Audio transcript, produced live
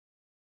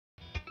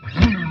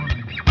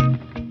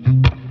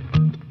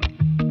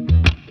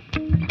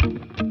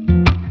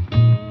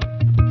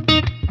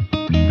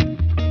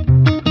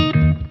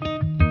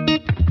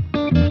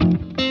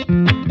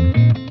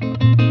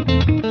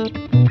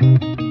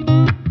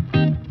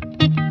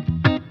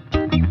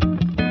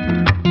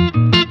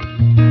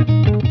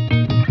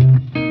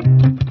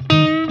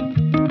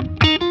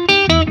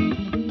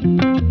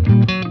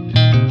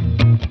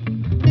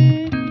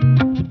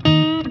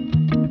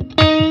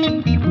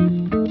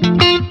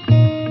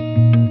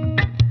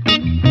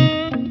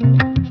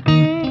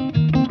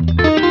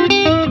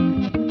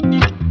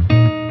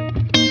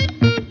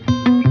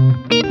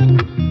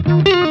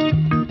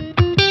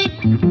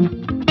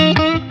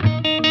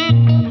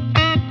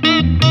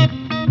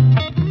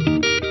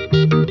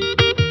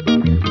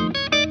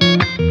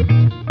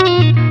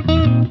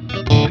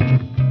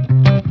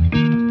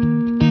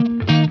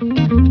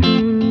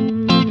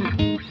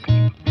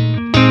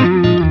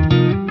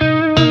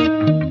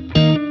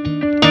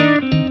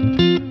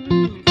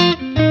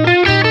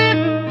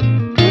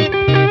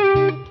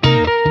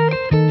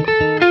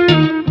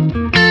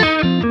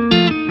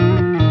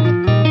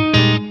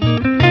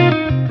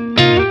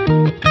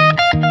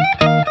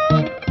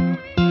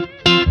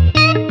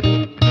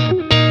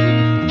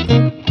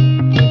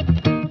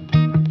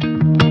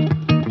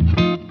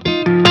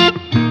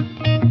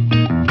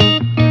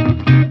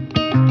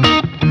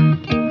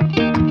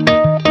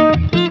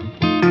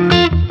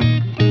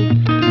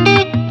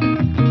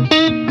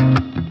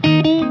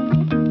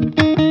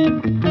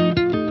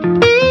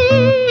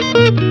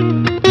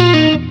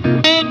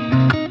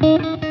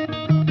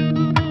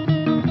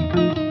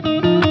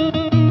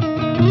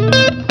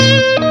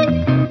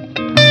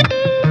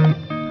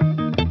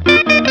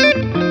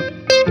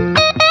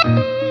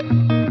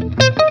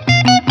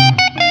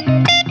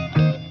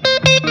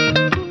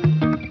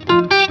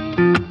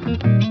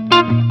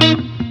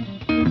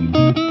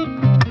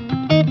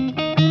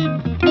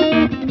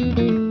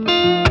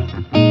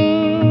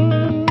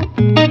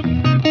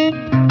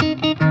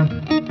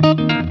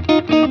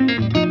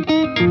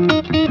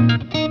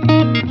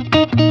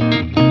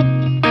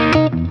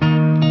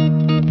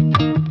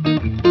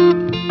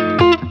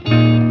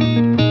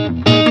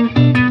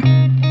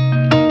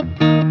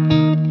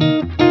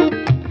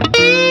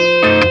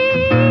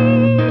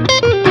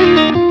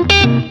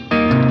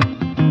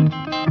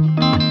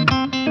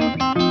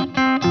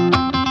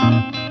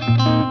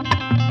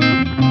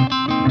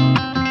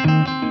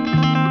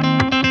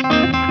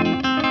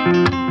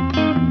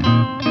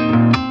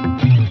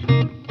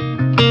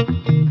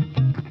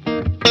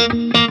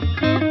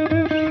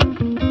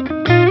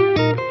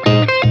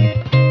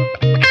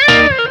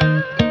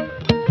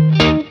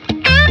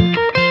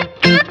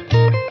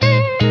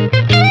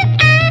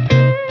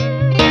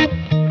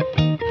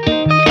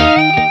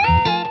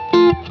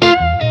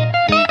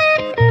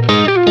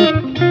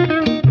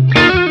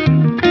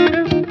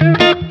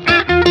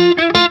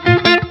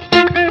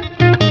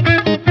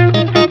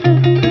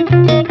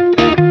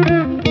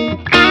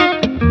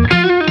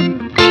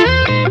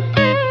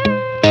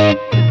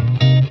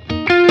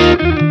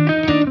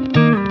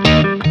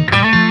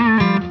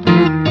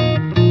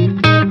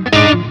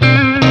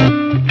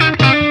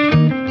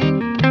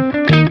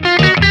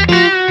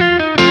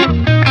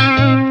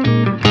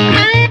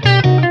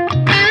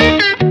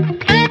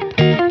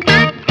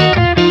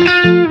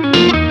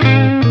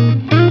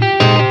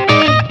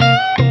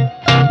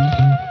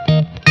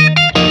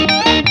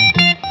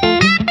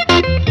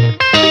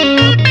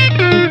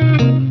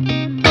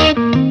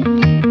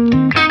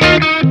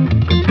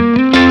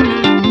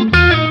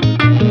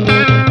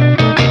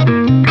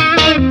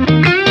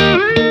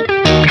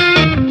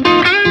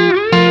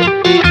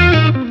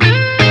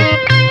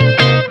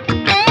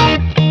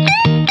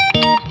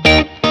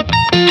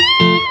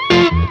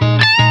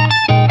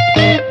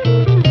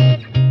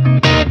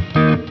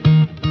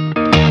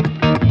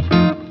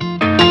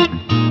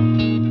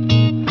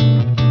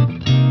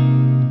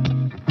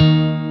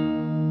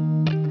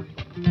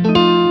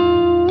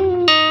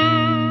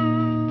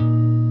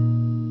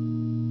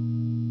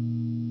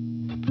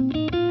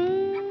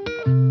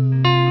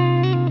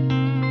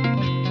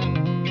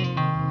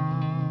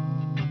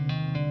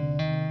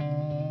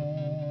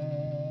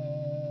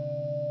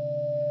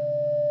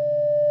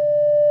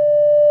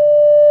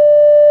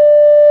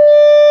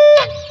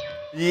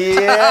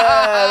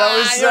That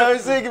was so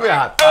sick of it.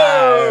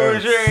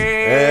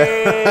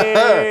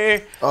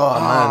 Oh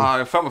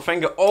man, I felt my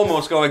finger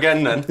almost go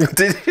again then.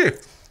 Did you?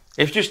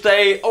 If you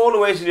stay all the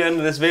way to the end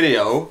of this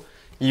video,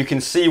 you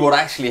can see what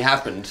actually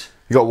happened.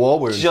 You got a war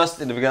wound.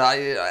 Just in the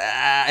beginning.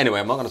 Anyway,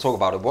 I'm not going to talk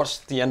about it.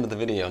 Watch the end of the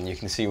video and you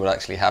can see what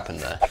actually happened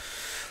there.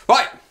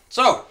 Right,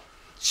 so,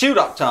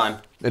 shoot-up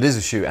time. It is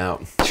a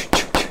shootout.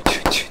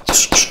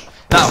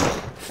 Now,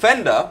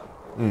 Fender,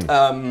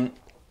 I'm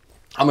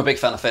a big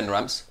fan of Fender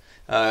amps.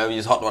 We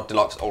use Hot Rod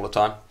Deluxe all the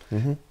time.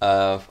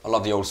 I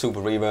love the old super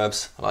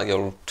reverbs. I like the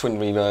old twin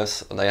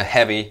reverbs. They are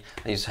heavy.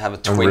 I used to have a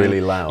twin. And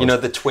really loud. You know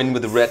the twin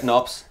with the red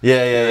knobs?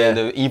 Yeah.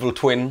 The evil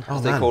twin,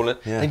 as they call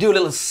it. Yeah. They do a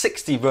little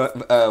 60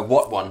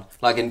 watt one,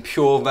 like in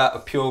pure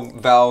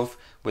valve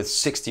with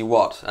 60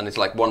 watt, and it's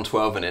like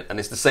 112 in it, and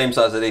it's the same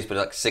size as these, but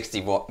like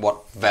 60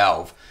 watt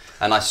valve.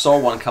 And I saw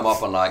one come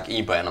up on like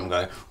eBay, and I'm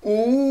going,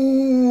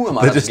 ooh, I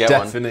might have to get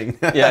deafening.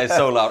 one. Yeah, it's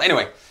so loud.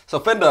 Anyway, so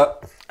Fender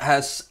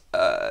has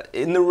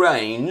in the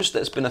range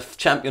that's been a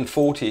Champion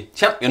 40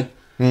 Champion,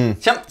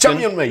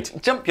 mate.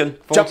 Champion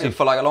 40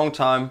 for like a long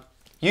time.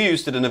 You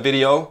used it in a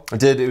video. I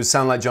did. It would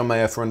sound like John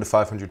Mayer for under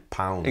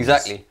 £500.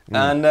 Exactly.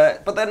 And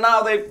but then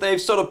now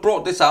they've sort of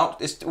brought this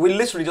out. We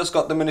literally just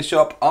got them in the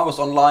shop. I was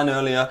online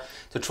earlier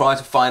to try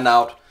to find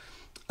out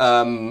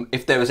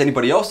if there was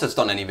anybody else that's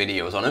done any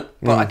videos on it,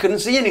 but I couldn't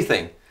see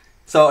anything.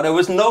 So there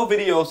was no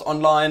videos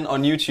online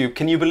on YouTube.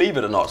 Can you believe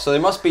it or not? So they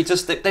must be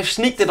just, they've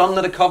sneaked it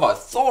under the cover. I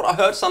thought I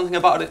heard something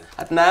about it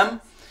at NAMM,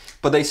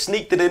 but they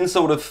sneaked it in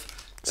sort of.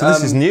 So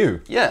this is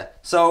new. Yeah.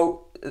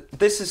 So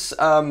this is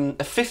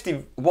a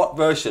 50 watt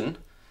version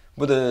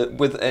with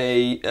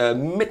a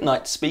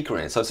midnight speaker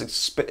in it. So it's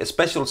a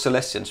special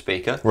Celestion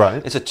speaker.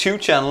 Right. It's a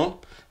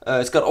 2-channel.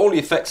 It's got all the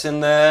effects in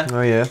there.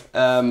 Oh yeah.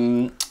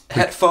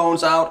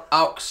 Headphones out,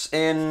 aux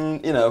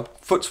in, you know,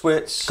 foot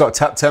switch. Got a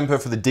tap tempo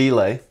for the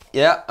delay.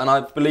 Yeah, and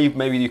I believe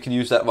maybe you can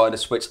use that via the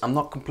switch. I'm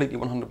not completely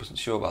 100%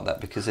 sure about that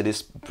because it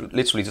is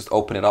literally just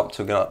open it up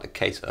to get out the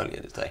case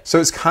earlier today. So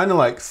it's kind of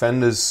like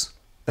Fender's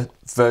a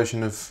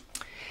version of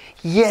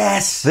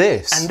Yes!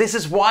 this. And this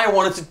is why I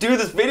wanted to do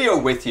this video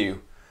with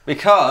you.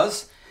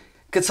 Because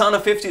Katana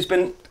 50 has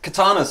been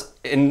Katana's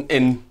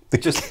in The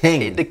just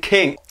king. the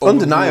king.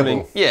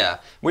 Undeniable. Yeah,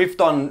 we've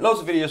done loads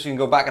of videos. You can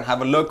go back and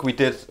have a look. We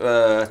did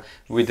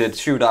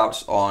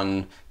shootouts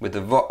on with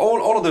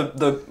all of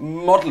the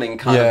modeling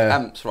kind of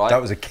amps, right?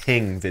 That was a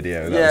king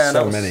video. That was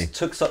so many.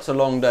 Took such a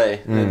long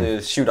day. The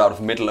shootout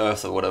of Middle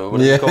Earth or whatever. What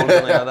is it called?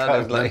 Something like that. It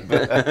was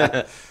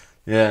like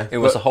yeah, it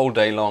was a whole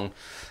day long.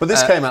 But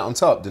this came out on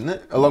top, didn't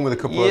it? Along with a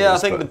couple of others. Yeah, I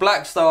think the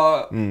Black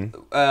Star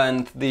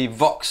and the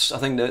Vox, I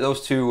think those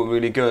two were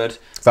really good.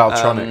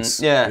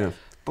 Valtronics. Yeah.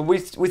 But we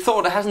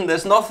thought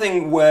there's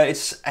nothing where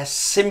it's as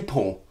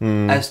simple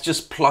as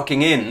just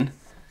plugging in.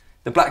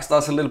 The Black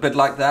Star's a little bit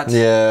like that.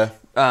 Yeah.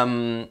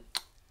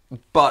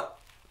 But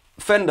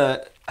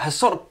Fender has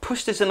sort of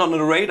pushed this in under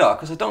the radar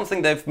because I don't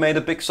think they've made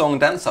a big song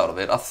and dance out of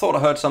it. I thought I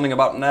heard something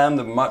about NAMM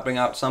that might bring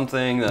out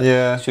something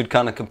that should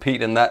kind of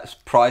compete in that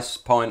price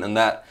point and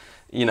that.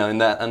 You know, in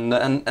that,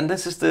 and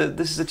this is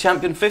the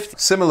Champion 50.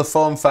 Similar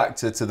form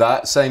factor to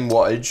that, same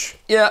wattage.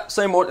 Yeah,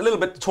 same wattage, a little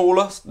bit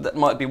taller. That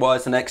might be why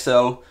it's an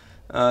XL.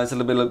 It's a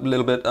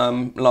little bit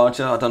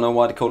larger. I don't know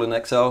why they call it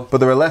an XL. But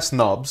there are less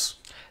knobs.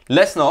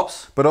 Less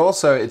knobs. But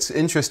also, it's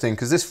interesting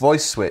because this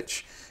voice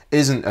switch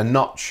isn't a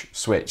notch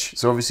switch.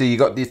 So obviously you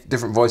got the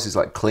different voices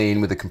like clean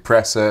with a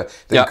compressor,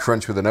 then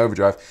crunch with an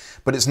overdrive.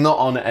 But it's not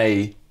on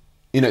a,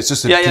 you know, it's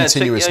just a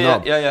continuous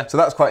knob. Yeah. So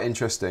that's quite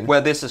interesting.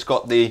 Where this has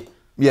got the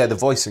the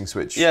voicing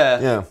switch.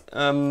 Yeah.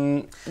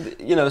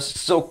 You know,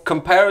 so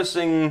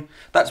comparison,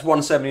 that's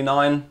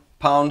 £179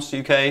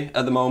 UK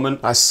at the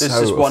moment. That's this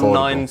so is affordable.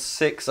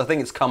 196. I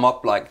think it's come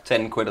up like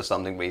 10 quid or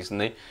something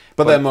recently.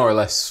 But they're more or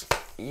less.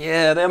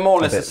 Yeah, they're more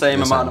or less the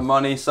same amount of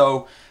money.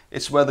 So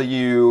it's whether do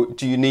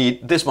you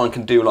need, this one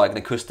can do like an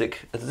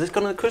acoustic. Has this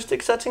got an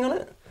acoustic setting on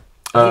it?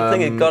 I don't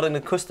think it got an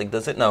acoustic,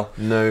 does it? No.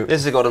 No.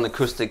 This has got an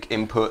acoustic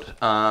input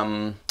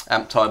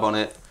amp type on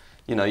it.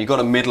 You know, you got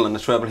a middle and a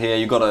treble here.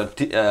 You got a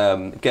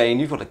gain.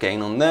 You've got a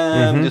gain on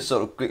there. Just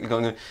sort of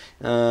going. You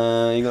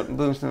got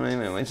boost.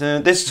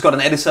 This has got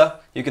an editor.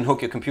 You can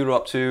hook your computer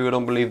up to. I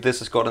don't believe this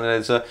has got an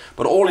editor.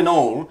 But all in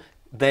all,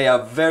 they are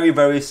very,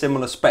 very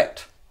similar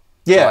spec.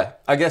 Yeah, right.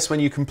 I guess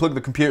when you can plug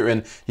the computer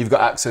in, you've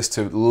got access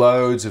to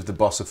loads of the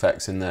Boss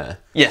effects in there.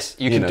 Yes,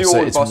 you can do so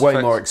all the it's Boss way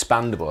effects. more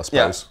expandable, I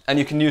suppose. Yeah, and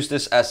you can use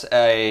this as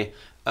an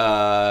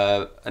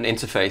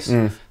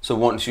interface. So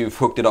once you've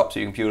hooked it up to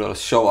your computer, it'll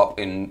show up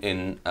in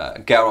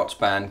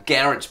GarageBand, or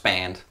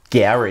GarageBand.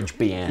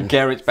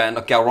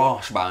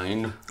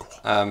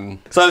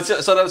 So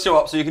that'll show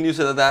up. So you can use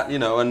it at that, you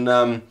know,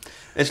 and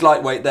it's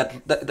lightweight.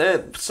 That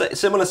they're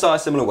similar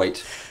size, similar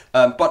weight.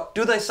 But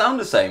do they sound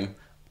the same?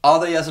 Are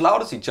they as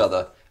loud as each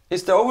other?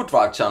 Is the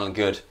overdrive channel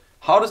good?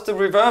 How does the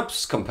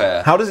reverbs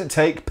compare? How does it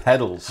take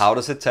pedals? How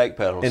does it take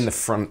pedals? In the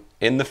front.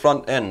 In the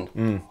front end.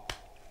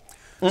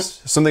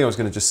 Something I was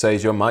going to just say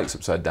is your mic's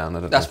upside down.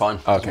 I don't That's know.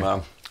 fine.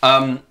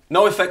 Okay.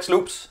 No effects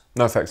loops.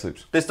 No effects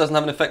loops. This doesn't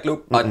have an effect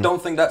loop. I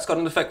don't think that's got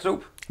an effect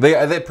loop.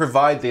 They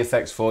provide the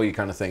effects for you,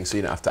 kind of thing, so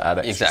you don't have to add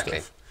extra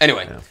stuff.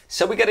 Anyway,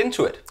 shall we get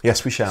into it?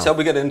 Yes, we shall. Shall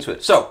we get into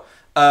it? So,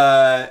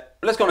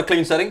 let's go on a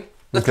clean setting.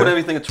 Let's put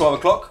everything at 12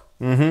 o'clock.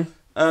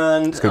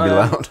 And It's going to be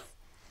loud.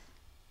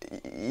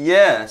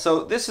 Yeah,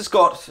 so this has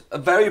got a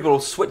variable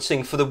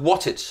switching for the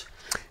wattage,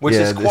 which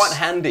is quite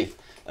handy.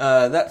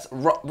 That's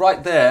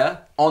right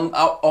there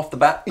off the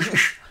bat.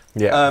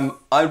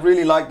 I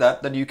really like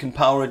that you can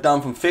power it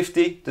down from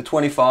 50 to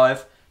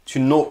 25 to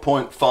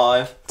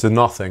 0.5 to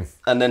nothing,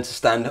 and then to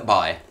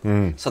standby.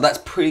 So that's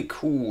pretty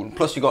cool.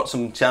 Plus you got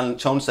some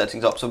tone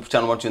settings up, so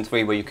channel 1, 2 and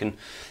 3 where you can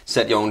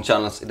set your own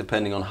channels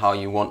depending on how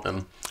you want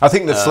them. I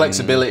think the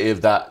flexibility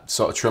of that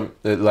sort of trump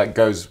like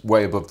goes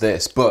way above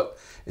this, but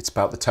it's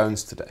about the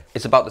tones today.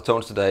 It's about the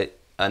tones today,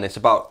 and it's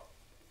about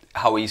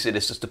how easy it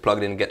is just to plug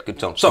it in and get good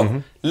tones.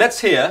 So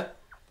let's hear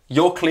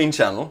your clean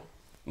channel,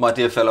 my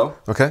dear fellow.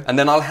 Okay. And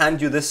then I'll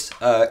hand you this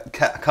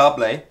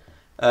CarPlay,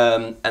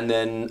 and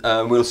then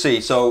we'll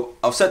see. So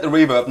I've set the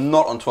reverb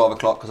not on 12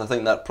 o'clock because I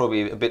think that's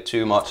probably a bit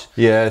too much.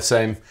 Yeah,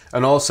 same.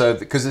 And also,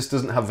 because this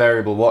doesn't have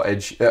variable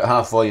wattage, at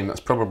half volume,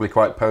 that's probably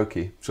quite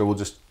pokey. So we'll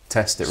just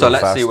test it So real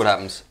let's fast. see what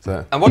happens.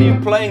 So. And what are you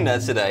playing there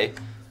today?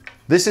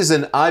 This is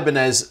an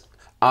Ibanez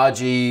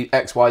RG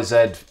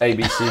XYZ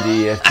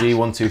ABCD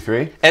 1 2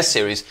 3 S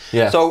series.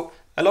 Yeah. So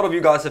a lot of you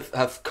guys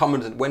have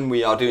commented when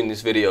we are doing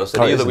these videos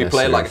that either we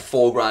play like a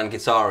 $4,000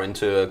 guitar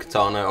into a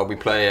Katana, or we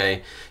play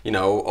a, you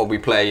know, or we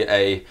play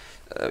a,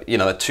 you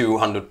know, a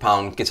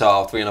 £200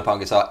 guitar, £300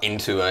 guitar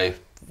into a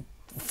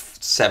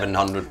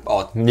 700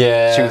 or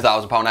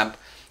 2,000 pound amp.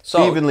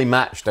 So evenly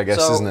matched, I guess,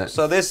 isn't it?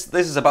 So this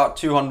is about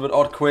 200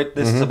 odd quid.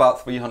 This is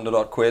about 300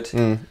 odd quid.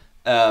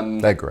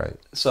 They're great.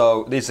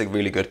 So these are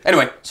really good.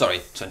 Anyway,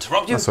 sorry to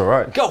interrupt you. That's all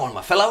right. Go on,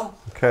 my fellow.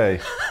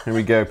 Okay, here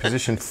we go.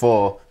 Position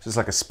 4. Just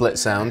like a split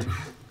sound.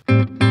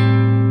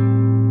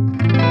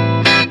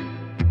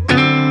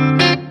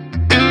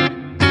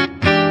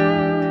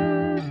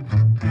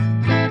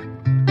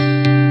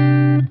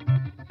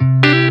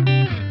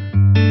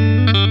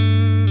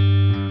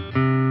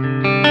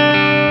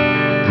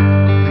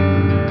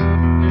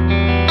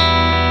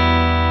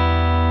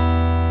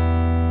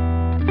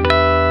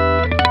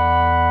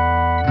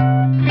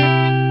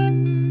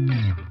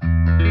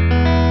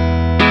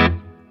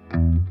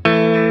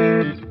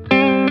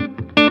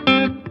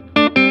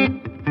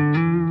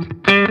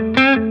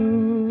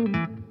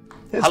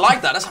 I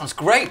like that. That sounds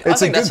great. I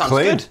think that sounds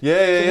clean. good. Yeah,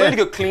 it's a really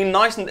good, clean,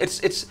 nice, and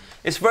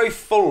it's very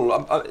full.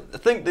 I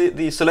think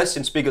the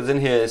Celestion speakers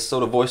in here is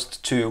sort of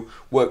voiced to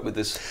work with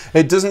this.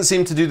 It doesn't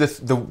seem to do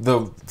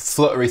the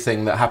fluttery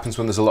thing that happens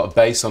when there's a lot of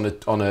bass on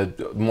a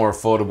more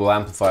affordable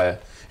amplifier.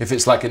 If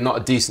it's like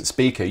not a decent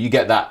speaker, you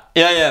get that.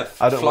 Yeah.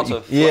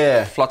 Flutter.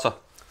 Flutter.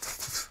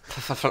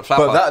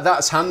 But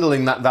that's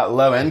handling that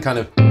low end kind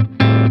of.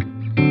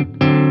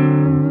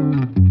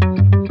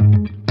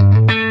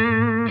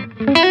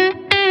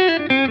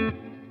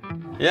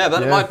 Yeah,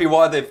 that might be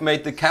why they've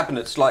made the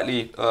cabinet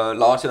slightly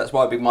larger. That's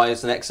why mine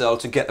is an XL,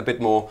 to get a bit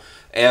more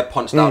air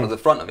punched out of the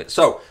front of it.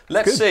 So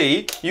let's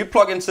see. You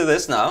plug into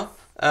this now.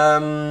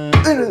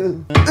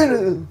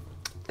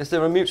 Is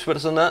there a mute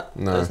switch on that?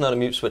 No. There's not a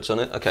mute switch on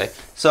it. Okay.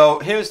 So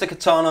here's the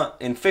Katana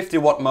in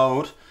 50-watt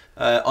mode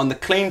on the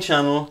clean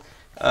channel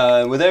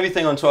with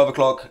everything on 12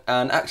 o'clock.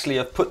 And actually,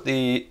 I've put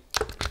the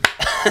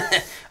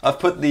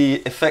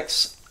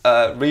effects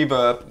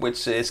reverb,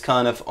 which is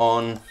kind of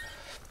on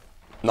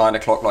 9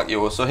 o'clock like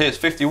yours. So here's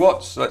 50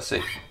 watts. Let's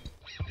see.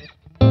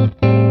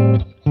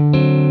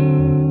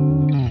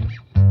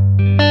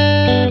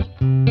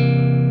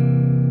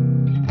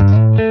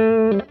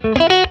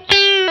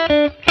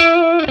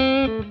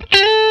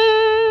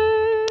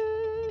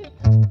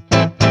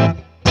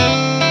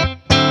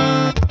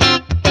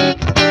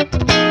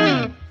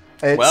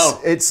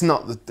 It's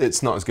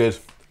not as good.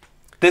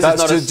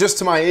 That's just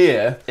to my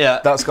ear. Yeah,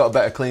 that's got a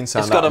better clean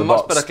sound. It's got a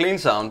much better clean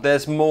sound.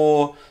 There's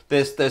more.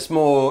 There's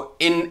more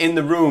in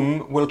the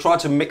room. We'll try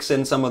to mix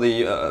in some of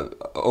the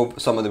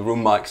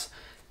room mics.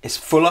 It's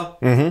fuller.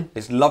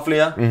 It's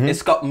lovelier.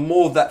 It's got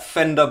more of that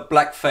Fender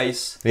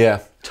blackface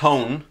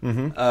tone,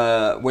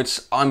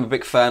 which I'm a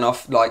big fan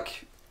of.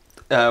 Like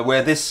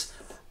where this.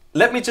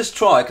 Let me just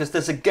try, because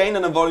there's a gain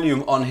and a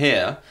volume on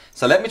here.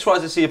 So let me try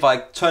to see if I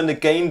turn the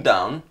gain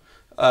down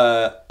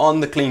on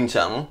the clean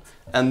channel,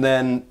 and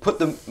then put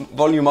the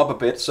volume up a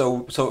bit,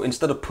 so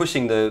instead of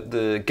pushing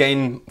the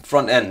gain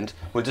front end,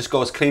 we'll just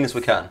go as clean as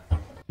we can.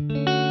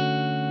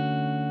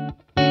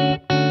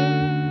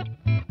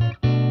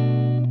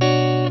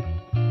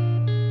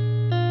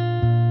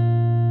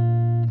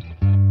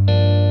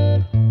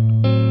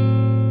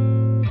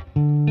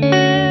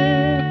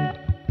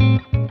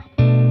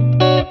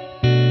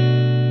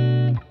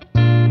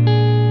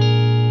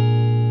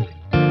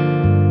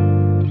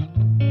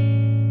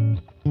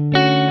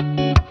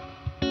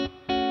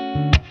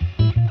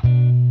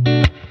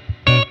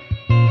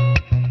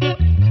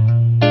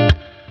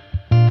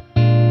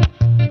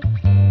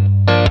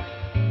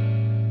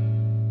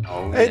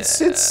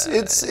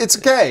 It's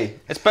okay.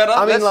 It's better.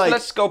 I mean,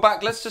 let's go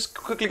back. Let's just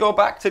quickly go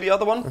back to the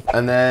other one.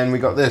 And then we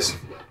got this.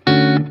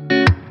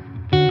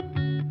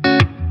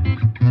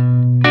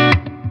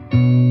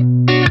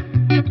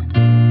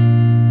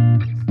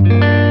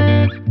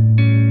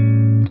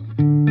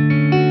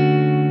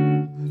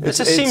 It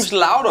just seems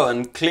louder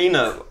and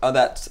cleaner.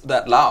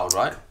 That loud,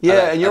 right?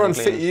 Yeah, and you're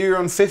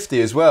on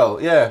 50 as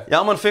well. Yeah. Yeah,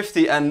 I'm on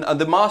 50, and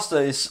the master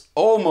is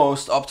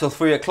almost up till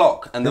 3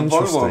 o'clock, and the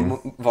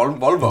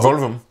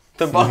Volvo.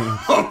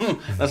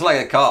 That's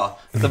like a car.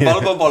 The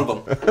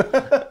Volvo.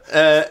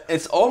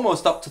 It's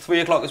almost up to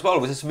 3 o'clock as well,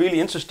 which is really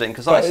interesting,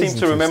 because I seem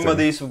to remember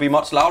these would be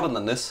much louder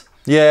than this.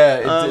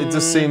 Yeah, it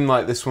does seem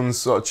like this one's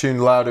sort of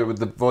tuned louder with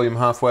the volume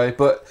halfway,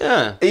 but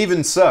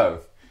even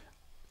so,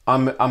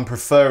 I'm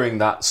preferring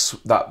that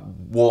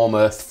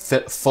warmer,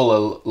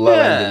 fuller,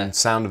 low-ending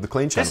sound of the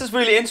clean channel. This is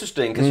really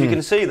interesting, because you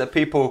can see that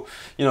people,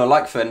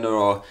 like Fender,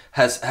 or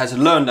has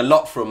learned a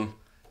lot from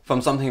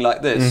something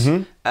like this,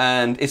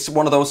 and it's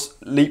one of those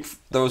the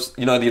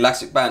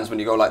elastic bands when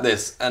you go like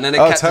this, and then it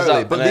catches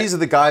up. But these are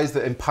the guys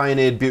that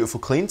pioneered beautiful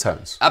clean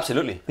tones.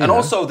 Absolutely, and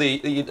also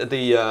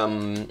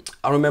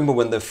I remember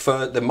when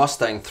the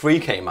Mustang 3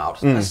 came out.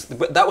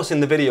 That was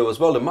in the video as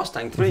well. The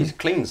Mustang 3's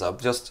cleans are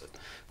just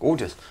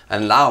gorgeous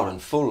and loud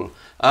and full.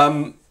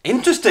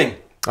 Interesting.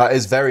 That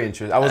is very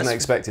interesting. I wasn't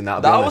expecting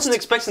that. I wasn't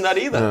expecting that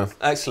either,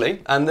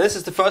 actually. And this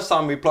is the first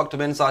time we plugged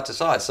them in side to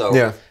side. So.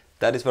 Yeah.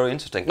 That is very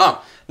interesting.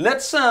 Now,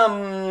 let's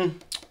try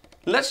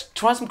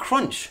some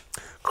crunch.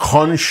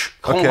 Crunch.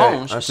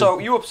 Okay. So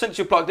since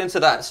you plugged into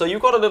that, so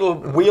you've got a little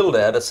wheel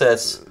there that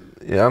says.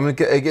 Yeah, I'm gonna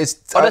get. There's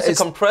a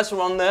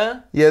compressor on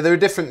there. Yeah, there are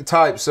different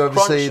types. So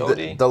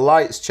obviously, the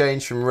lights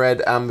change from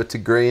red, amber to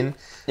green.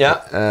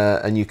 Yeah.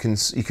 And you can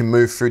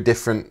move through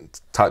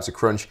different types of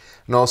crunch.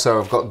 And also,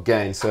 I've got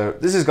gain. So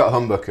this has got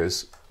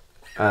humbuckers.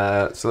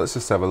 So let's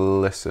just have a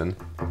listen.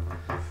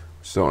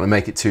 Just don't want to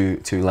make it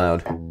too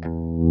loud.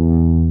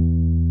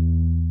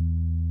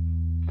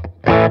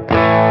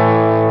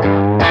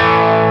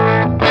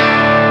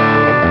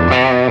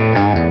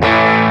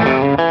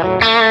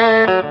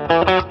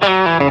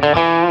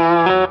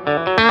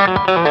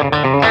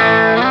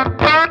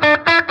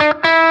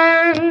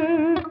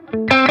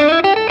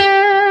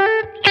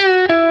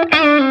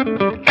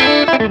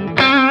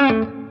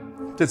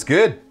 It's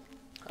good.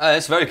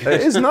 It's very good.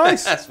 It is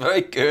nice. That's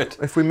very good.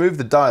 If we move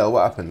the dial,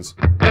 what happens?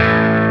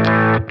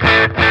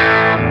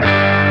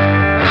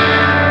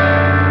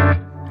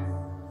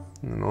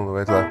 And all the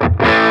way to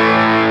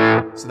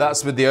that. So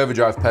that's with the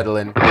overdrive pedal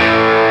in.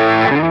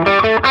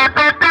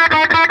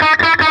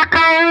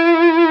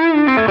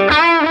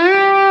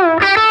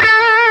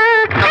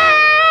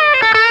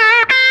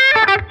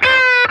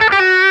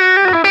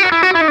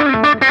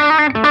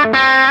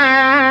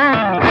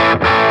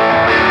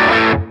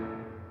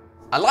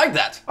 I like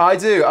that. I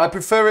do. I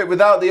prefer it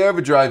without the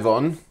overdrive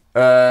on,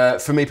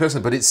 for me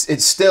personally. But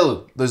it's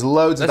still, there's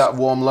loads of that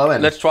warm low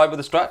end. Let's try it with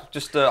the Strat.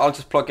 Just I'll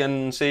just plug in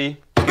and see.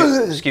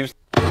 Excuse.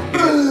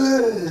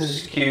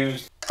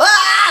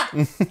 Ah!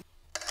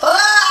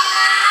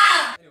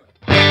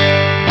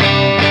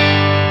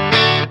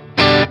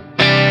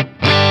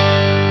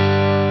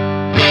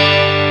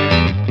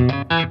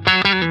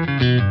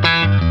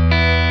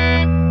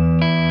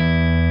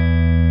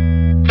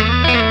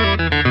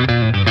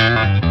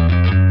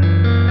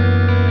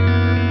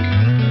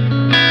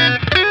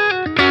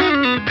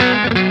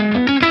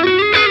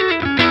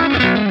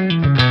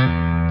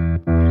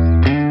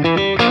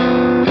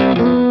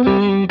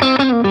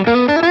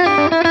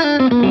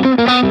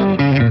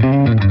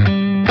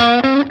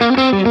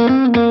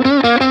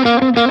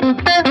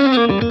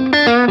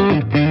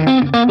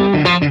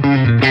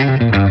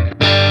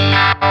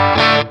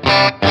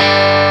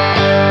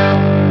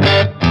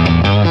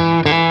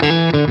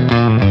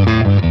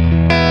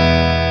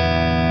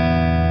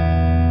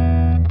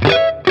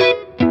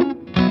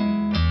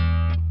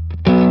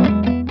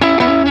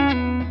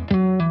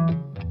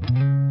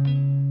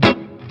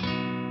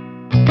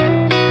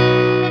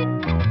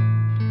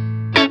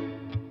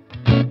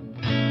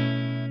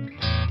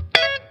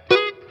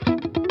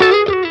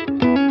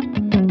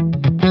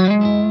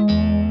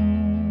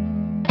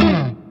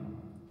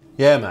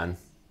 Yeah, man.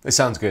 It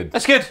sounds good.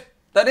 That's good.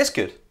 That is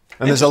good.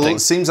 And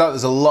there's seems like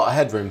there's a lot of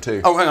headroom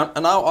too. Oh, hang on.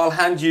 And now I'll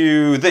hand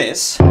you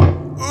this.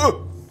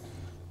 I'll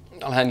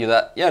hand you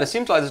that. Yeah, it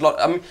seems like there's a lot.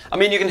 I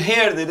mean, you can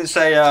hear that it's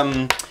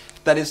a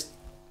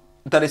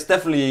that is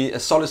definitely a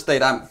solid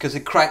state amp because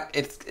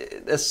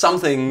there's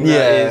something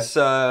that is. There's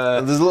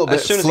a little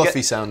bit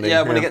fluffy sounding.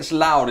 Yeah, when it gets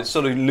loud, it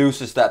sort of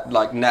loses that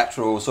like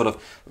natural sort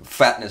of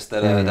fatness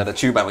that a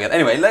tube amp will get.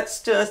 Anyway,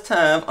 let's just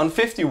have on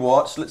 50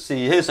 watts. Let's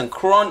see. Here's some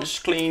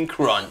crunch, clean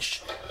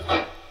crunch.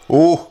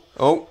 Oh.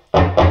 Oh.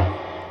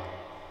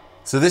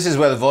 So this is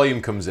where the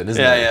volume comes in,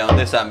 isn't it? Yeah, on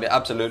this amp,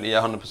 absolutely,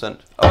 100%.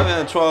 Oh,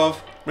 yeah,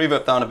 12.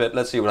 Reverb down a bit.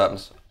 Let's see what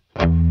happens.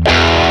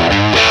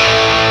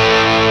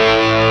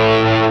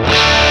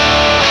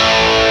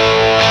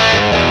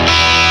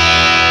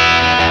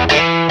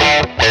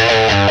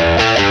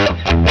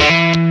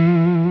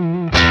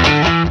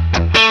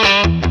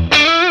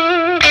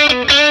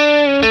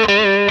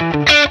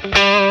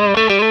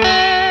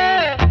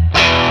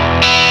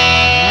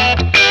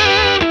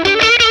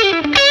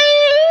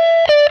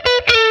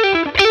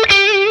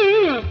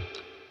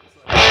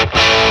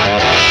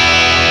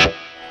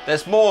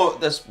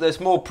 There's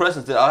more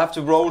presence there. I have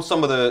to roll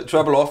some of the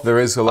treble off. There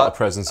is a lot of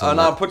presence on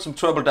and I'll put some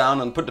treble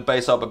down and put the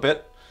bass up a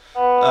bit.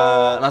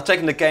 And I've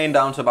taken the gain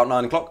down to about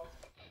 9 o'clock.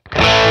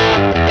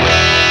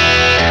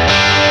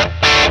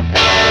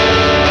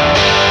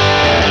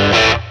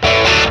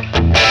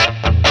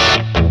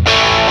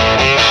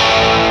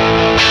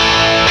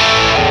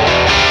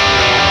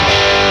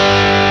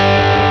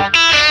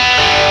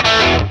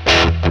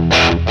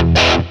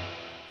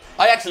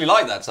 I actually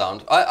like that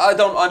sound. I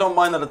don't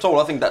mind that at all.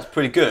 I think that's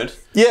pretty good.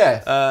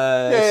 Yeah.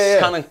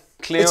 It's kind of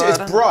clear.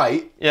 It's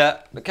bright. Yeah.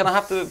 Can I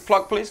have the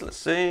plug, please? Let's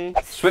see.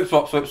 Swip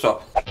swap, swip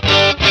swap.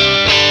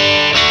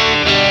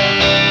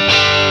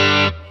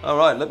 All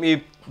right. Let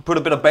me put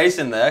a bit of bass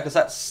in there because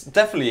that's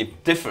definitely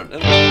different.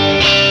 Isn't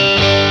it?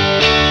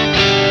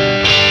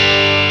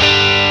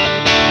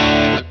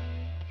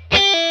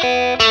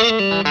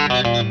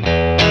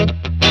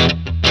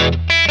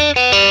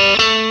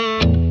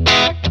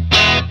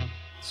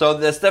 So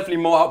there's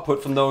definitely more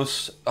output from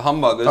those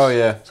humbuggers. Oh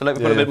yeah. So let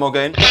me put a bit more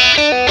gain.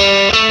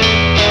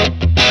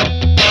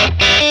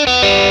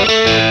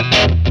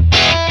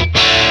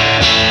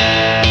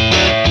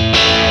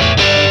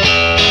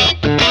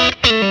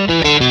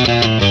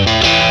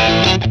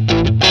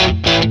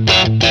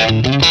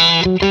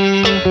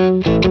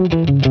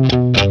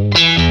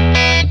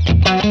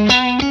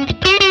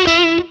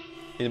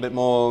 Need a bit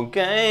more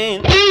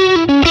gain.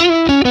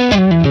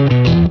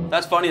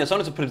 That's funny, as long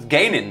as I put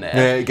gain in there.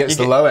 Yeah, it gets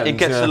the low end. It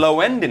gets the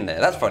low end in there,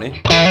 that's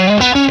funny.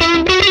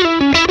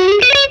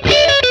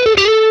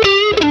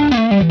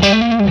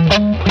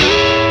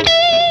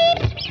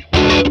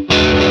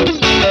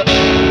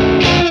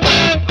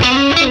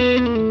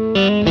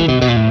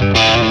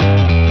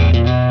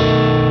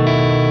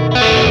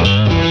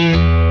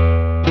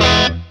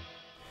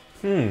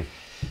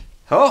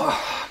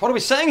 Oh, what are we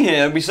saying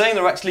here? Are we saying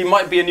there actually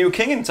might be a new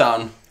king in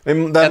town? There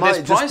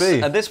might just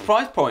be. At this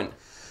price point.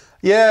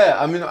 Yeah,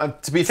 I mean,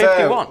 to be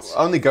fair, watts.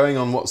 Only going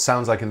on what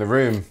sounds like in the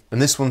room,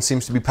 and this one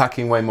seems to be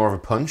packing way more of a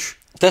punch.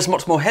 There's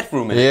much more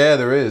headroom in it. Yeah,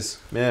 there is.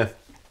 Yeah,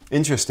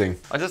 interesting.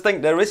 I just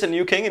think there is a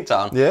new king in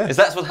town. Yeah. Is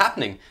that what's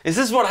happening? Is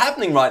this what's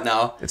happening right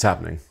now? It's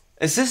happening.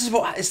 Is this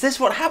what's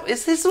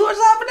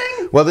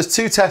happening? Well, there's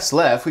 2 tests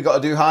left. We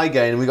got to do high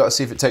gain, and we got to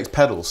see if it takes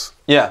pedals.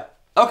 Yeah.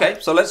 Okay,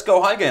 so let's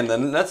go high gain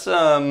then. Let's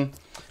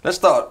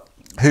start.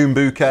 Whom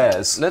boo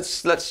cares?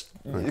 Let's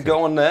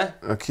go on there.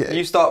 Okay.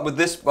 You start with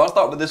this. I'll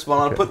start with this one.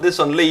 I'll put this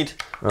on lead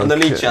on the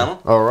lead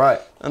channel. All right.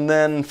 And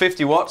then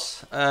 50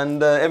 watts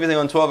and everything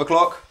on 12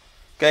 o'clock.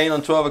 Gain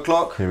on 12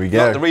 o'clock. Here we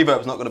go. The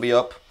reverb's not going to be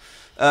up.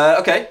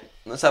 Okay,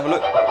 let's have a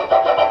look.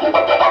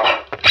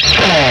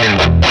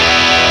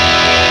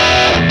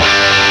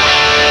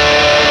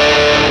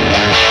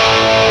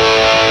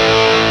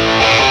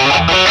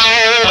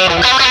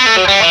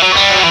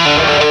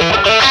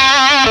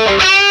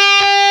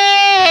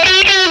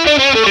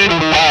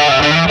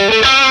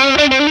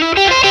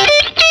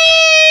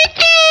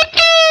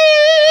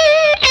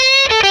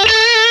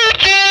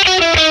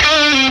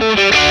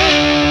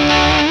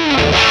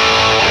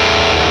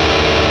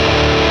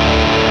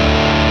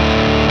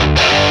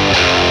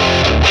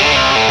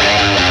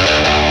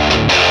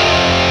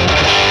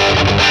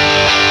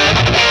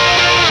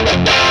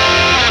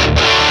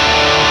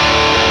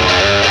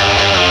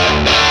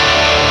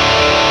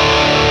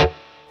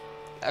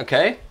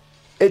 Okay.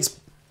 It's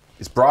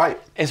bright.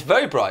 It's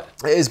very bright.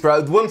 It is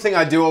bright. One thing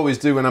I do always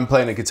do when I'm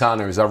playing a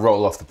katana is I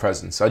roll off the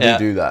presence. I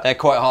do that. They're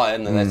quite high,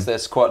 and there's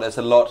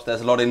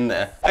a lot in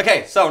there.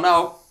 Okay, so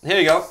now here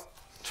you go.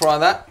 Try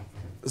that.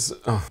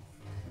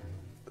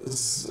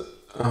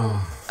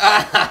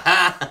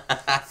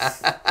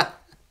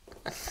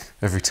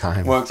 Every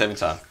time. Works every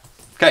time.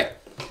 Okay,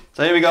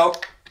 so here we go.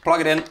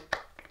 Plug it in.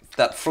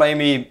 That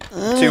flamey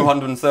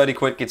 230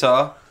 quid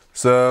guitar.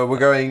 So we're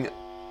going.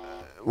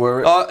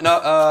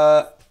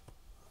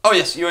 Oh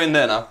yes, you're in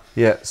there now.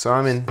 Yeah, so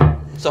I'm in.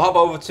 So hop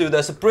over to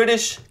there's a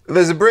British,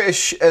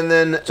 and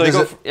then so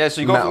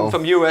you go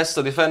from US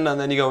to the Fender, and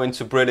then you go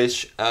into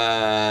British,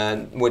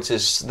 which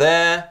is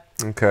there.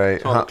 Okay,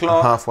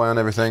 halfway on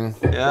everything.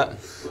 Yeah.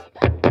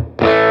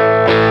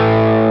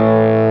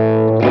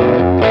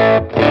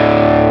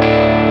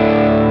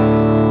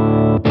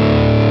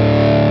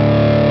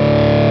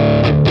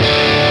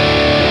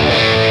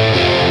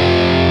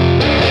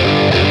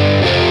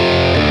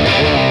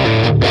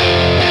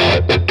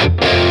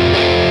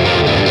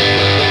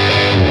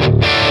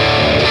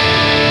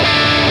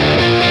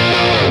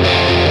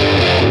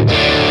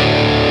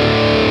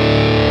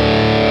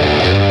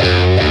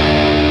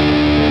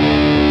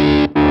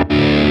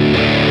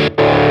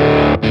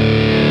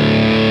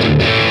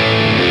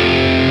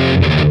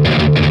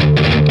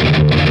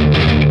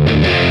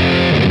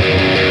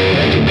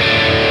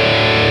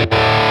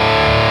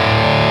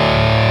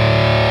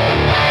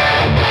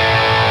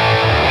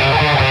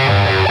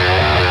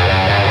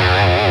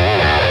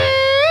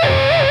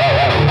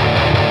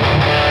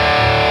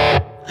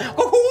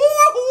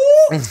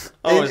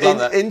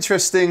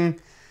 Interesting.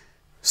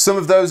 Some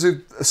of those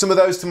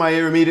to my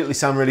ear immediately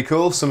sound really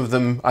cool. Some of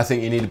them I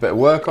think you need a bit of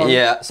work on.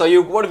 Yeah. So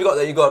what have you got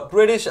there? You got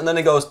British, and then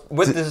it goes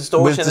with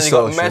distortion, and then you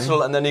got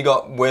metal, and then you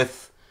got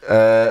with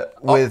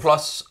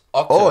plus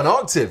octave. Oh, an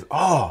octave.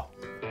 Oh.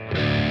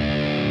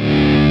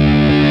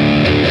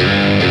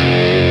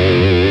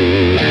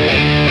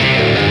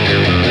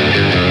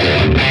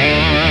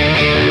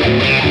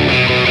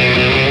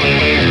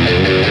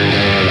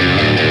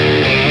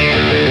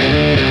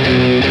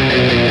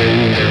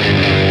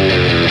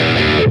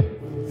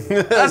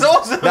 That's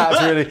awesome.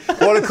 That's really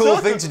what a cool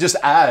thing to just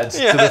add to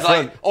the front.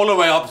 Like all the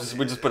way up.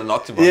 We just put an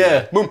octave on.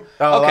 Yeah. Boom.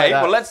 Oh, okay.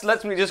 like well, let's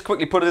just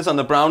quickly put this on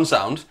the brown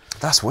sound.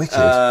 That's wicked.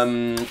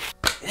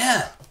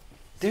 Yeah,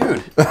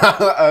 dude.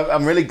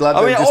 I'm really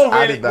glad they just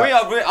added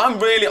that. I'm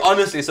really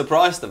honestly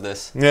surprised of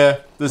this. Yeah.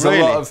 There's a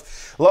lot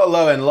of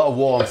low end, a lot of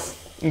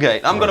warmth. Okay.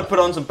 I'm gonna put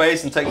on some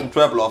bass and take some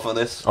treble off of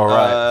this. All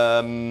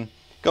right.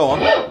 Go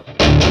on.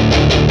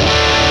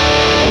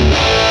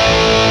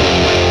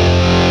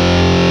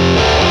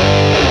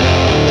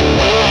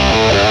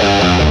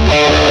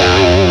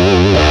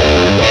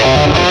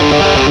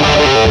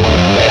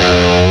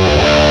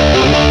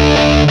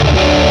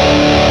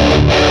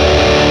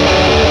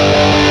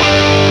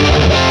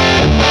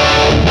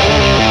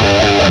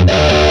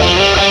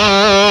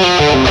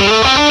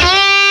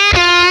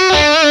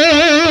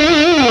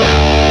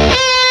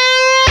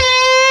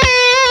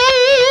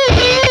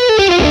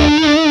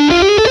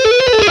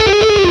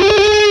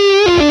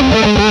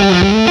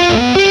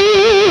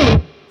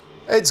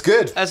 It's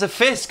good. There's a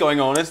fizz going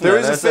on, isn't there?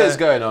 There is a fizz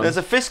going on. There's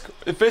a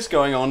fizz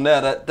going on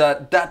there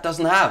that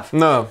doesn't have.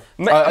 No.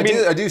 I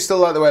do still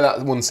like the way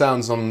that one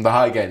sounds on the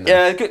high gain though.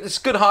 Yeah, it's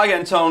good high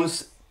gain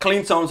tones,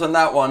 clean tones on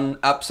that one,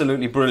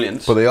 absolutely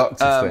brilliant. For the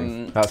octave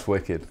thing, that's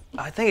wicked.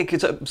 I think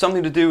it's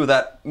something to do with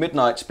that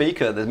midnight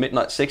speaker, the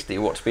midnight 60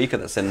 watt speaker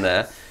that's in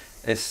there.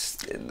 It's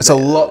a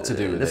lot to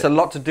do with it. It's a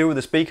lot to do with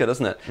the speaker,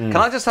 doesn't it? Can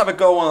I just have a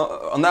go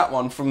on that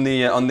one from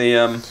the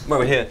where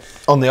we're here?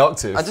 On the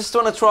octave. I just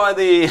want to try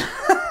the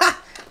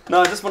no,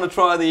 I just want to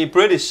try the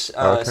British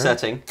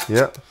setting.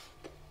 Yeah.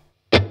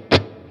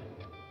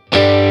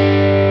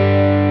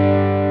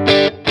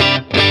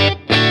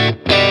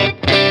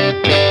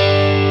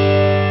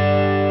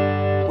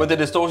 With the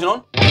distortion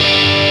on.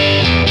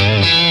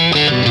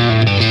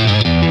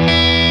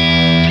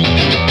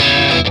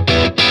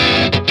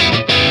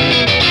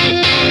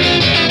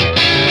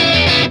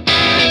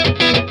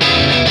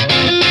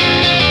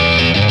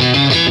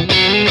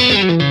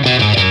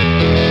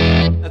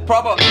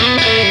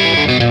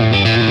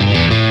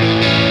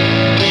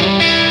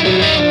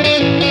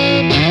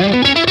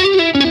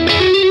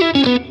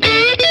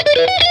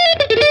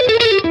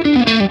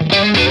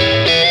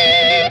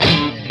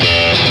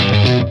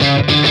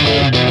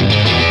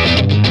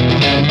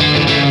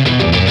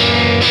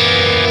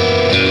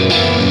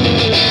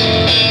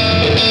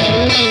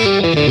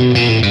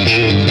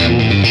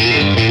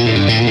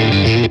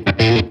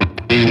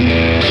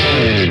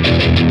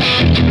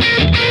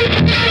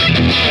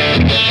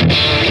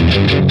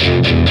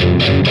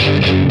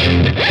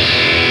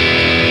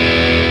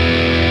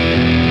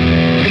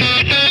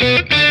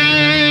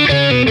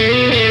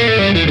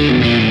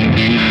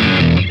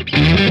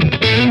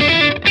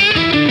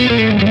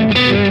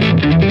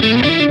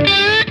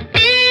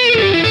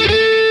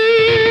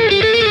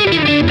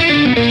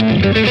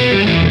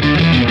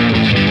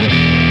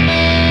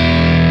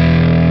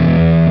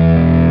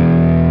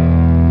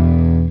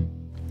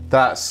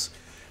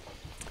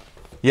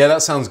 Yeah,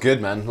 that sounds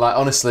good, man. Like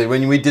honestly,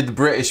 when we did the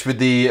British with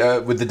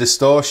the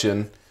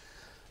distortion,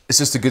 it's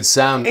just a good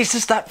sound. It's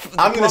just that.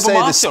 I'm going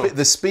to say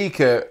the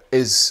speaker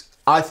is.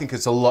 I think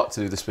it's a lot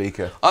to do with the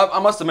speaker. I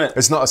must admit,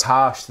 it's not as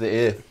harsh to the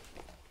ear.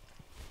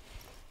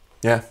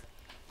 Yeah,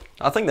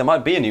 I think there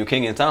might be a new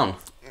king in town.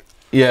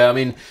 Yeah, I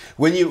mean,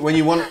 when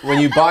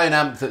you buy an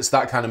amp that's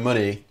that kind of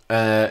money,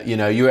 you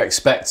know, you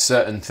expect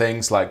certain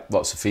things like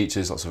lots of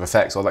features, lots of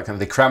effects, all that kind of.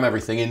 They cram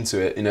everything into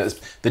it. You know, it's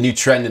the new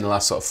trend in the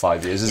last sort of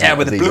 5 years, isn't it? Yeah,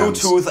 with the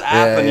Bluetooth amps.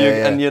 app,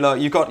 and you know,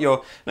 you got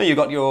your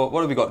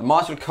what have we got?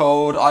 Marshall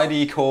Code,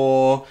 ID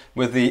Core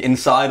with the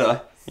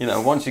Insider. You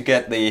know, once you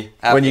get the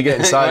app, when you get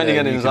inside, you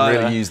can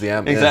really use the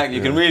amp. Exactly,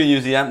 you can really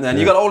use the amp. Then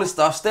you got all this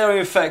stuff,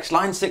 stereo effects,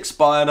 Line 6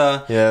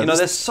 Spider. Yeah, you know,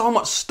 there's so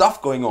much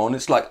stuff going on.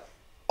 It's like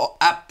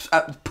app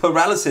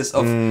paralysis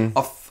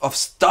of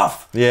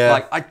stuff. Yeah.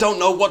 Like, I don't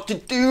know what to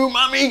do,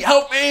 mommy,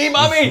 help me,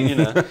 mommy. You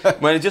know,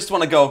 when you just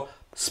want to go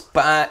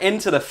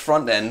into the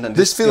front end and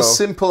this feels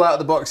simple, out of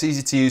the box,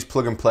 easy to use,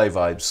 plug and play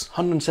vibes.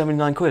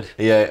 179 quid.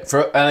 Yeah,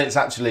 and it's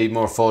actually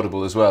more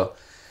affordable as well.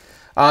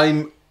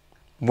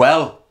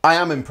 I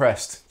am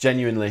impressed,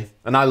 genuinely,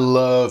 and I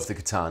love the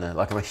Katana.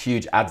 Like, I'm a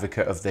huge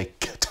advocate of the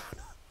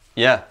Katana.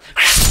 Yeah,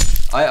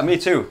 me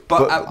too.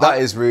 But that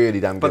is really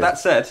damn good.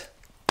 But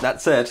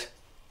that said.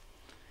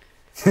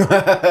 We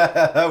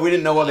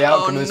didn't know what the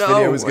outcome of this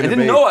video was going to be. I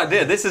didn't know I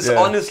did. This is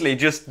honestly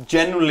just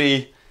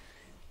generally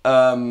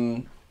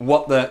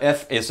what the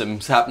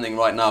F-ism's happening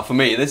right now for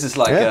me. This is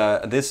like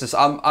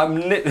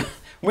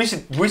we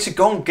should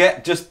go and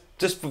get just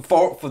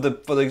for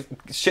the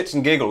shits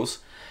and giggles.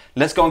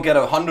 Let's go and get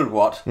a 100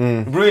 watt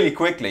really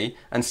quickly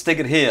and stick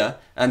it here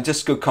and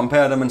just go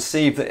compare them and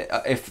see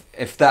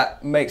if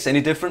that makes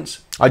any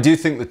difference. I do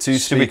think the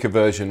two-speaker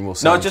version will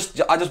sound... No,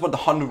 I just want the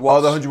 100 watts.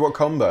 Oh, the 100 watt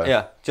combo?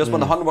 Yeah, just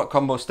want the 100 watt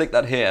combo, stick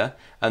that here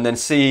and then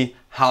see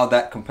how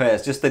that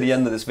compares. Just at the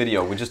end of this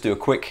video, we'll just do a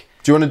quick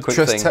Do you want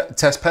to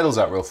test pedals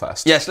out real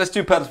fast? Yes, let's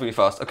do pedals really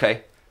fast.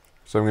 Okay.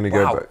 So I'm going to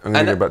go back. I'm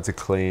going to go back to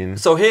clean.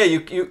 So here,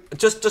 you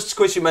just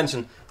squish. You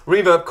mentioned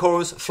reverb,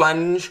 chorus,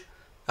 flange.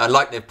 I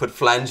like they put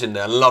flange in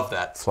there. I love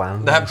that.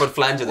 Flange. They have put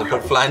flange in there.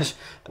 Put flange.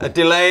 A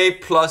delay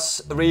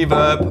plus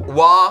reverb,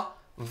 wah,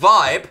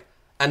 vibe,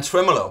 and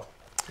tremolo.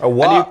 A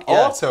wah?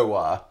 Auto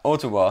wah?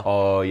 Auto wah.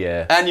 Oh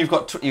yeah. And you've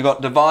got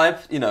the vibe,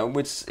 you know,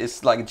 which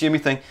is like a Jimmy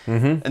thing.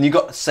 And you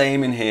got the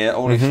same in here.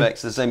 All the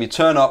effects are the same. You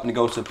turn up and you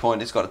go to a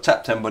point. It's got a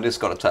tap tempo. This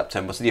got a tap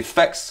tempo. So the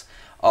effects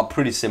are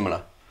pretty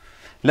similar.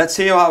 Let's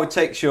hear how it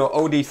takes your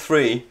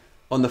OD3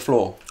 on the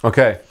floor.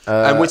 Okay.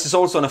 And which is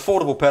also an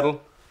affordable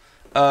pedal.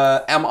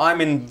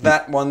 I'm in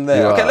that one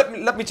there. Okay,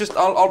 let me just,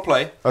 I'll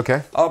play.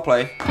 Okay. I'll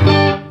play.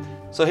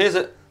 So here's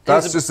it.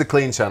 That's just the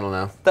clean channel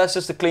now. That's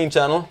just the clean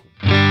channel.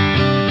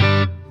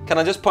 Can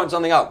I just point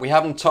something out? We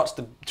haven't touched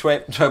the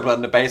treble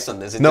and the bass on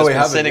this. It's just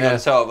been sitting on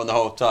itself on the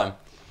whole time.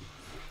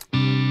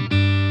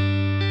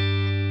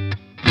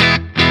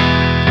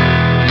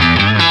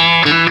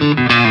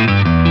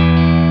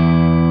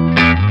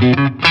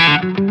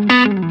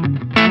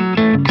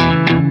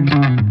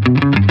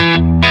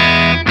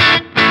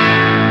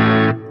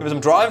 Give it some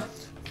drive,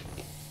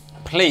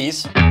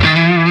 please.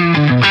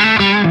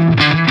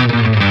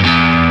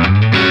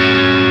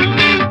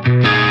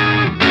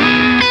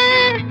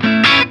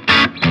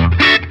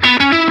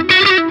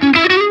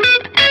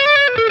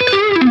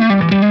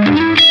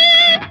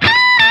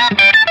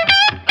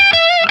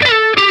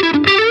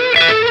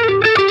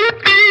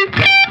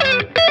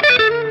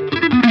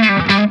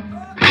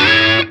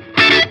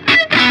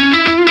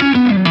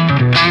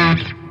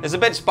 It's a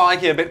bit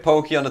spiky, a bit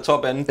pokey on the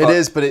top end. It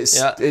is, but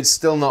it's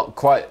still not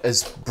quite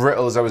as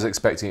brittle as I was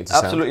expecting it to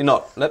sound. Absolutely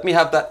not. Let me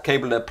have that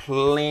cable there,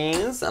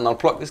 please. And I'll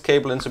plug this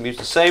cable in so we use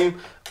the same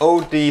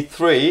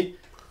OD3.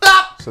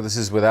 So this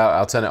is without,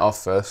 I'll turn it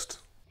off first.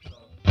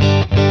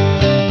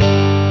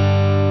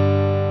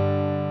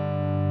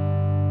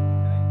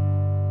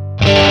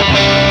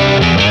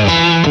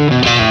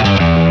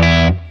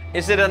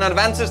 Is it an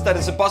advantage that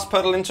it's a bus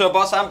pedal into a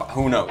bus amp?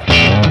 Who knows?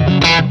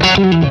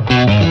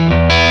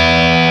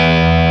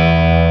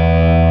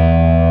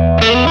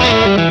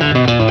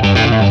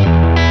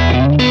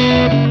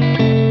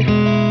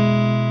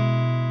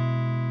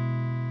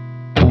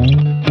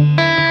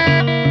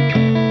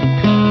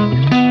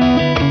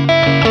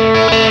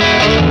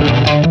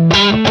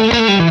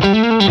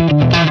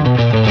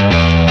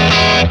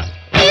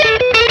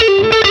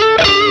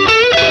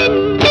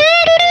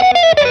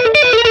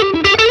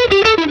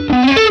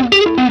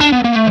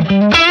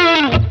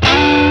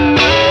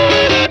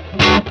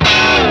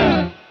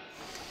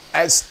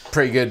 It's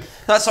pretty good.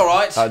 That's all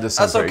right.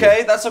 That's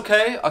okay. That's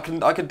okay. I can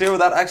deal with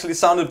that. Actually,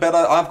 sounded better.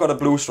 I've got a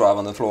blues drive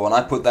on the floor, and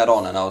I put that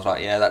on, and I was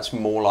like, yeah, that's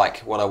more like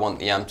what I want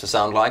the amp to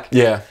sound like.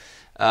 Yeah.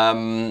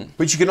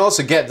 But you can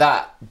also get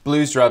that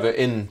blues driver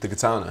in the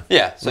Katana.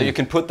 Yeah. So you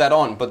can put that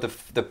on, but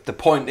the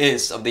point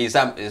of these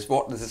amps is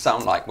what does it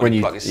sound like when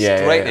you plug it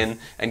straight in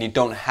and you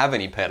don't have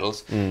any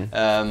pedals.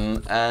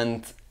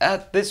 And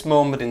at this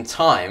moment in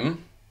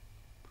time,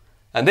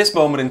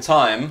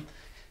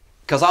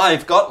 because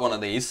I've got one of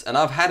these and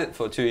I've had it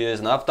for 2 years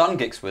and I've done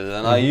gigs with it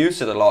and I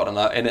use it a lot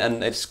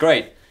and it's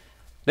great.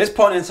 This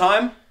point in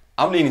time,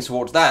 I'm leaning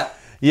towards that.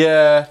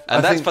 Yeah.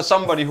 And that's for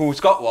somebody who's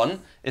got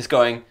one, is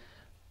going,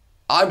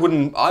 I would,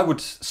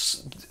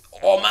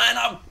 oh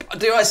man,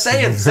 do I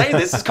say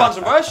this is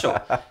controversial.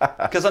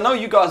 Because I know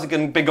you guys are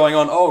going to be going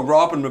on, oh,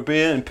 Rob and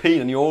Rabir and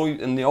Pete, and you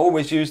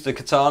always use the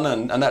Katana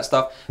and that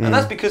stuff. And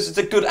that's because it's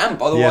a good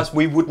amp, otherwise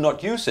we would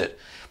not use it.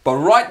 But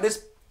right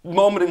this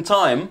moment in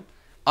time,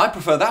 I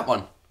prefer that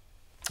one.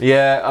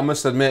 Yeah, I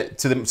must admit,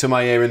 to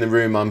my ear in the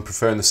room, I'm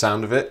preferring the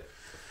sound of it.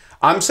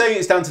 I'm saying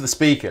it's down to the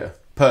speaker,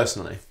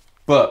 personally,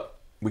 but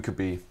we could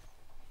be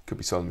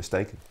sorely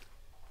mistaken.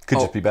 Could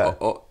just be better.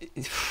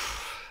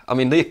 I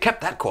mean, they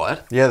kept that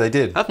quiet. Yeah, they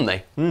did. Haven't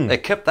they? They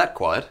kept that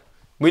quiet.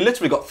 We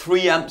literally got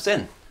 3 amps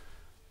in.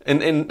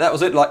 And that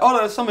was it. Like, oh,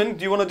 there's something.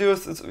 Do you want to do a,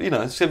 you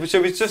know, should we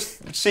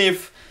just see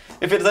if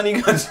it's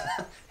any good?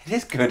 It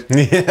is good.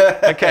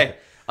 Yeah. Okay,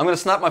 I'm going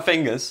to snap my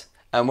fingers.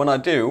 And when I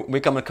do, we're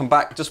going to come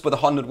back just with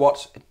 100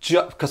 watts.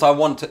 Because I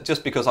want to.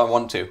 Just because I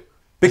want to.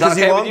 Because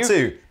you want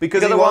to.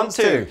 Because you want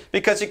to.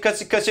 Because you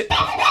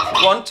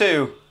want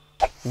to.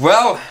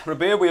 Well,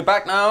 Rabir, we're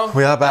back now.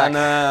 We are back.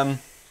 And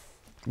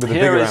with a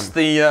here bigger is amp.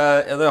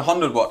 the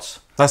 100 watts.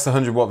 That's the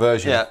 100 watt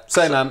version. Yeah.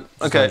 Same amp,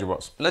 just 100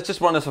 watts. Let's just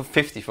run this for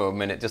 50 for a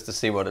minute just to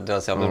see what it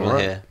does. Have a little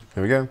here.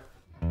 Here we go.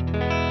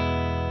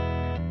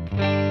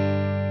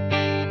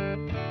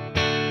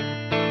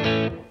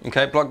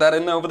 Okay, plug that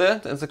in over there.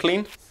 That's a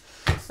clean.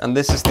 And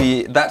this is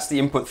that's the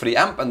input for the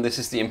amp, and this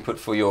is the input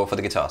for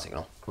the guitar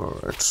signal.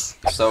 Alright.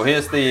 So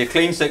here's the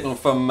clean signal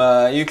from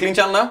you clean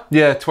channel now?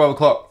 Yeah, 12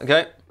 o'clock.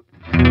 Okay.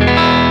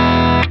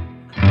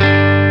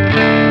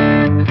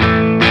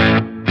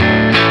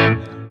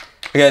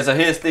 Okay, so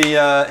here's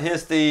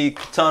the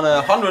Katana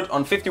 100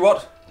 on 50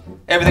 watt.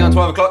 Everything on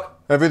 12 o'clock.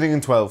 Everything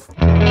in 12.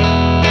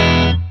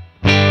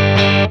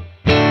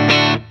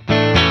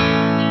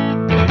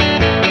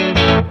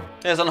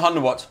 Here's on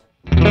 100 watts.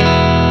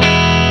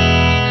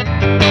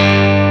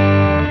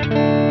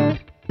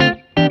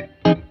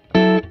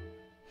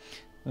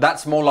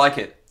 That's more like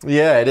it.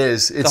 Yeah, it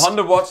is. It's the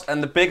 100 watts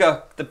and the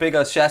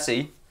bigger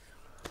chassis,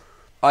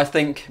 I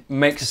think,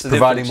 makes the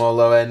providing difference. more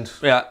low end.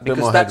 Yeah,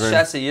 because that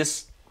chassis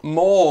is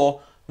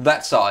more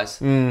that size.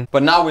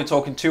 But now we're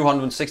talking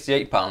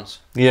 268 pounds.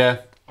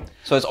 Yeah.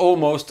 So it's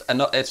almost,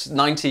 it's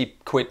 90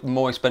 quid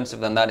more expensive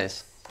than that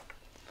is.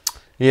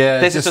 Yeah.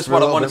 This is just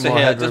what I wanted to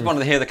hear. Just wanted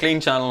to hear the clean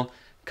channel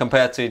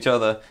compared to each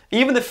other.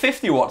 Even the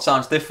 50 watt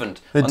sounds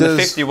different on the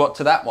 50 watt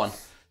to that one.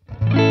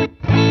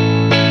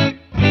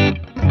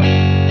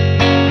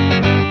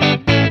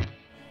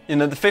 You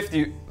know, the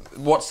 50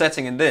 watt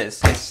setting in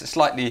this is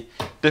slightly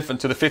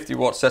different to the 50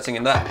 watt setting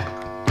in that.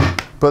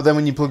 But then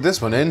when you plug this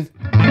one in,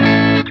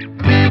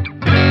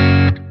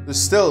 it's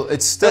still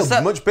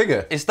much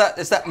bigger. It's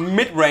that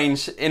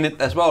mid-range in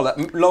it as well,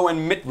 that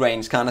low-end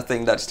mid-range kind of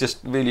thing that's just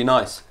really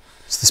nice.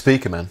 It's the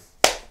speaker, man.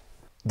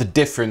 The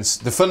difference,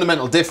 the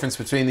fundamental difference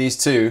between these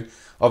two,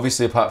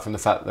 obviously apart from the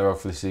fact that they're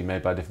obviously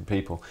made by different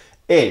people,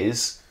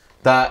 is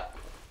that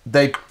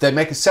they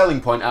make a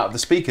selling point out of the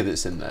speaker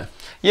that's in there.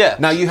 Yeah.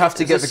 Now you have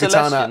to get the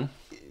Katana.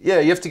 Yeah,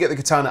 you have to get the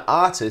Katana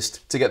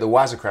artist to get the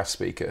Wazacraft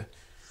speaker,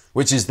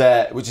 which is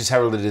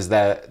heralded as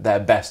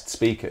their best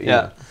speaker. You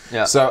know?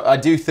 Yeah. So I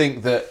do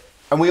think that,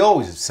 and we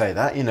always say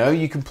that, you know,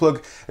 you can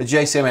plug a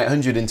JCM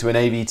 800 into an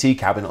AVT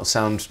cab and it'll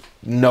sound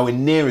nowhere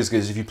near as good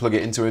as if you plug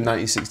it into a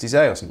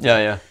 9060A or something.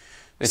 Yeah.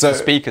 It's the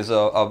speakers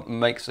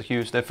makes a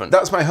huge difference.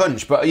 That's my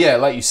hunch, but yeah,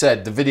 like you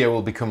said, the video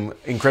will become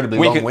incredibly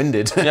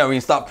long-winded. Yeah, we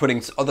can start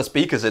putting other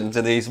speakers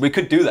into these. We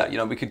could do that, you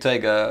know, we could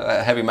take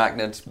a heavy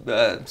magnet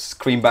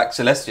Screenback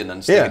Celestion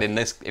and stick it in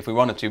this if we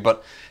wanted to,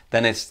 but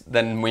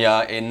then we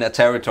are in a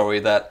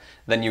territory that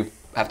then you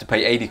have to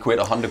pay 80 quid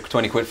or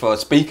 120 quid for a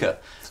speaker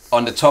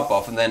on the top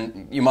off, and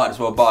then you might as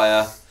well buy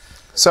a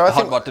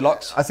Hot Rod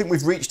Deluxe. I think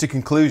we've reached a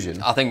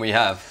conclusion. I think we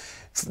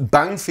have.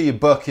 Bang for your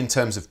buck in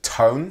terms of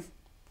tone.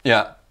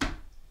 Yeah.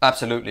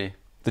 Absolutely.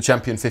 The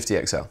Champion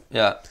 50 XL.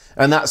 Yeah.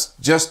 And that's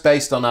just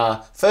based on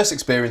our first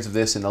experience of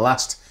this in the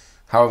last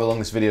however long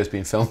this video has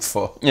been filmed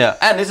for. Yeah,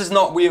 and this is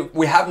not,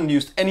 we haven't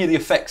used any of the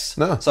effects.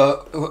 No.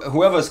 So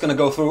whoever's going to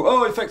go through,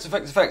 oh, effects,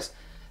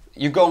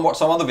 you go and watch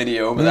some other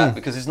video over that,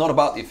 because it's not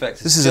about the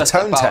effects. This is a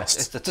tone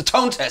test. It's a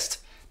tone test.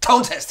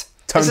 Tone test.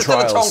 Tone this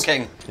trials. Is the Tone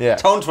King. Yeah.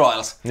 Tone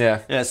trials.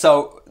 Yeah. Yeah,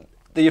 so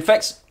the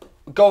effects,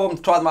 go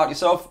and try them out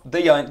yourself.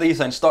 These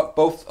are in stock.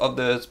 Both of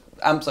the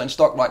amps are in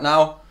stock right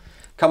now.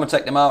 Come and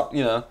check them out,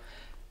 you know.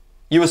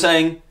 You were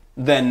saying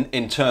then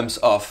in terms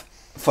of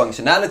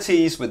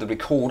functionalities with the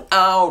record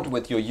out,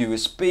 with your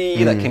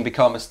USB that can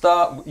become an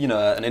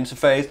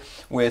interface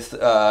with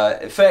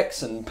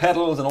effects and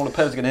pedals and all the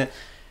pedals you can hit.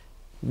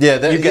 Yeah,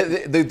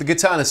 the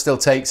Katana still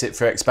takes it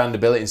for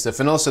expandability and stuff,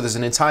 and also there's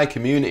an entire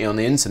community on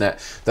the internet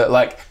that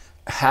like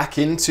hack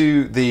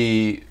into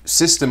the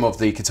system of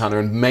the Katana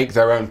and make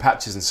their own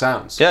patches and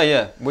sounds.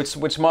 Yeah,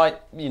 which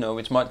might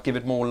give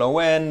it more low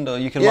end, or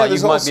you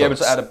might be able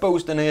to add a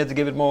boost in here to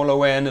give it more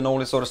low end and all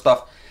this sort of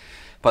stuff.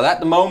 But at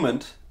the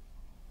moment,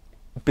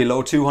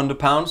 below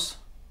 £200.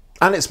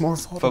 And it's more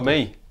affordable. For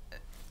me.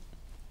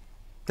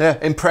 Yeah,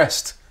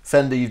 impressed.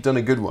 Fender, you've done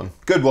a good one.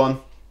 Good one.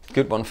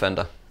 Good one,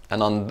 Fender.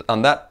 And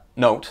on that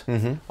note,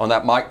 on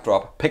that mic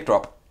drop, pick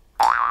drop.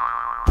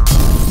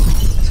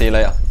 See you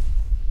later.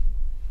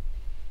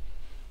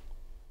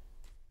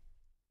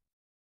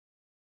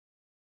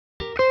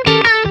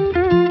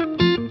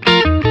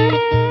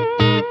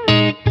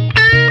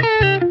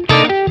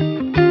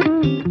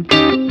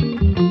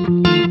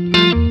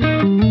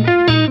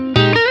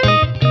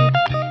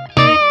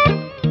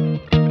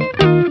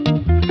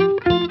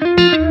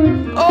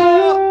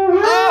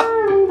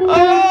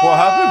 What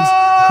happened?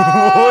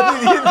 What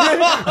did you do?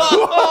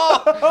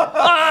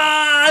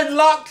 I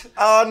locked.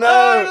 Oh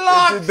no!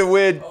 locked. It did the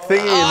weird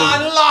thingy.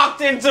 I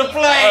locked into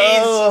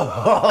place.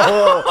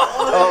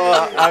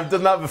 I've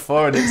done that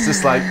before, and it's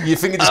just like your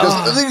finger just goes.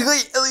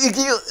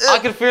 I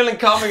could feel it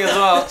coming as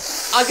well.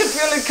 I could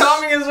feel it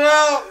coming as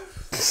well.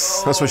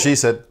 That's what she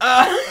said.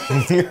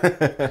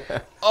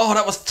 Oh,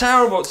 that was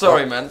terrible.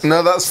 Sorry, man.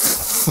 No,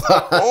 that's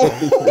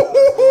fine.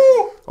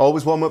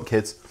 Always warm up,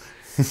 kids.